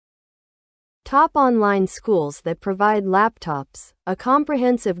Top online schools that provide laptops, a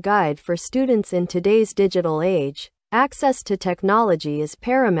comprehensive guide for students in today's digital age. Access to technology is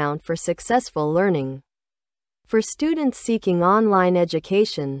paramount for successful learning. For students seeking online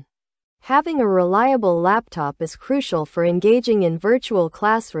education, having a reliable laptop is crucial for engaging in virtual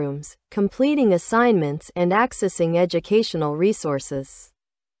classrooms, completing assignments, and accessing educational resources.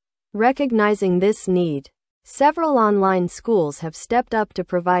 Recognizing this need, several online schools have stepped up to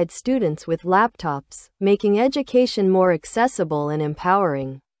provide students with laptops, making education more accessible and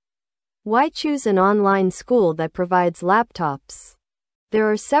empowering. Why choose an online school that provides laptops?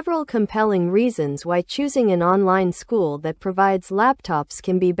 There are several compelling reasons why choosing an online school that provides laptops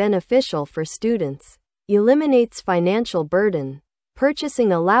can be beneficial for students. Eliminates financial burden.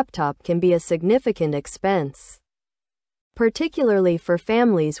 Purchasing a laptop can be a significant expense, particularly for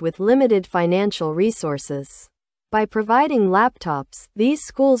families with limited financial resources. By providing laptops, these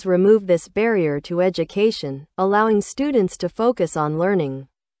schools remove this barrier to education, allowing students to focus on learning.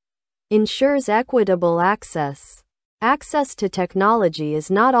 Ensures equitable access. Access to technology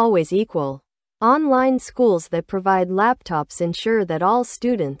is not always equal. Online schools that provide laptops ensure that all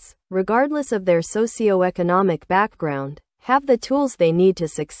students, regardless of their socioeconomic background, have the tools they need to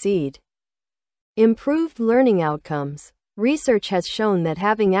succeed. Improved learning outcomes. Research has shown that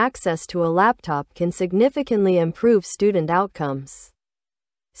having access to a laptop can significantly improve student outcomes.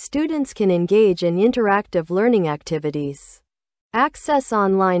 Students can engage in interactive learning activities, access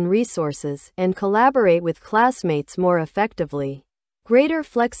online resources, and collaborate with classmates more effectively. Greater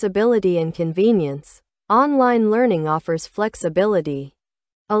flexibility and convenience. Online learning offers flexibility,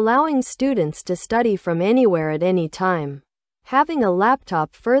 allowing students to study from anywhere at any time. Having a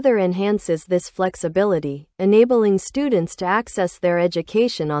laptop further enhances this flexibility, enabling students to access their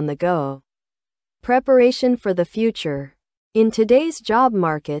education on the go. Preparation for the future. In today's job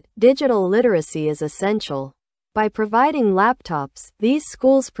market, digital literacy is essential. By providing laptops, these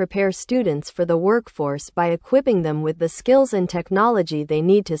schools prepare students for the workforce by equipping them with the skills and technology they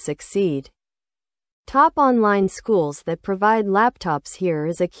need to succeed. Top online schools that provide laptops. Here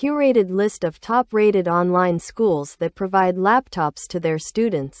is a curated list of top-rated online schools that provide laptops to their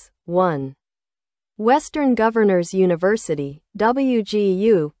students. 1. Western Governors University,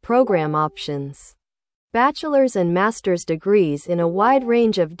 WGU. Program options. Bachelor's and master's degrees in a wide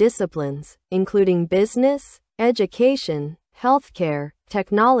range of disciplines, including business, education, healthcare,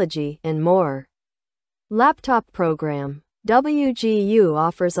 technology, and more. Laptop program. WGU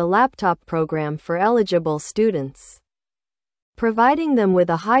offers a laptop program for eligible students, providing them with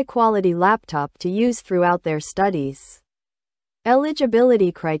a high-quality laptop to use throughout their studies.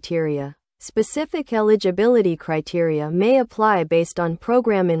 Eligibility criteria. Specific eligibility criteria may apply based on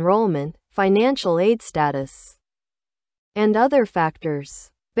program enrollment, financial aid status, and other factors.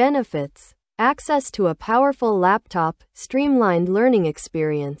 Benefits. Access to a powerful laptop, streamlined learning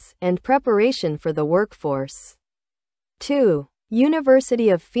experience, and preparation for the workforce. 2. University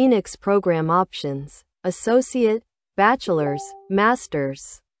of Phoenix program options. Associate, bachelor's,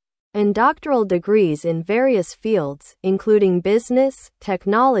 master's, and doctoral degrees in various fields, including business,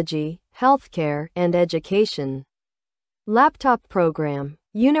 technology, healthcare, and education. Laptop program.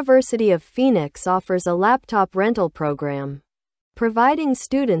 University of Phoenix offers a laptop rental program, providing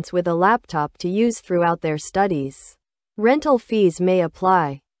students with a laptop to use throughout their studies. Rental fees may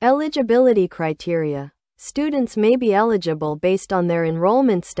apply. Eligibility criteria. Students may be eligible based on their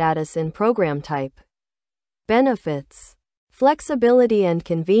enrollment status and program type. Benefits. Flexibility and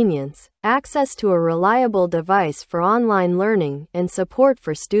convenience. Access to a reliable device for online learning and support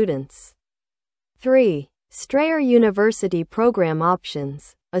for students. 3. Strayer University program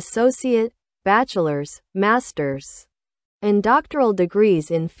options. Associate, bachelor's, master's, and doctoral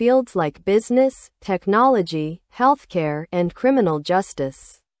degrees in fields like business, technology, healthcare, and criminal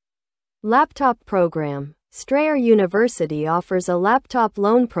justice. Laptop program. Strayer University offers a laptop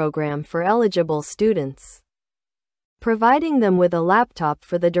loan program for eligible students, providing them with a laptop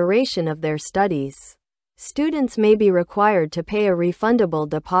for the duration of their studies. Students may be required to pay a refundable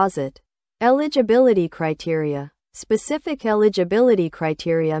deposit. Eligibility criteria. Specific eligibility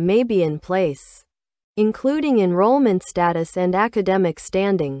criteria may be in place, including enrollment status and academic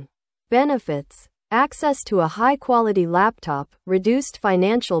standing. Benefits. Access to a high-quality laptop, reduced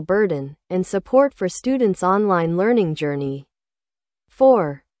financial burden, and support for students' online learning journey.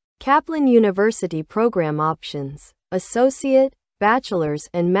 4. Kaplan University program options. Associate, bachelor's,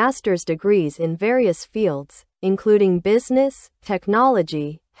 and master's degrees in various fields, including business,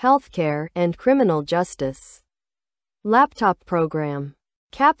 technology, healthcare, and criminal justice. Laptop program.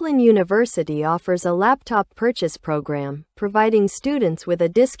 Kaplan University offers a laptop purchase program, providing students with a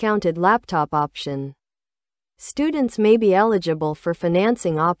discounted laptop option. Students may be eligible for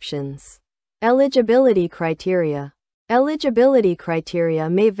financing options. Eligibility criteria. Eligibility criteria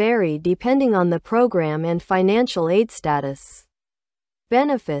may vary depending on the program and financial aid status.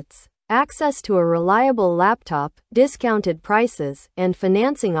 Benefits: access to a reliable laptop, discounted prices, and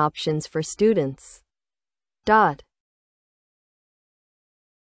financing options for students.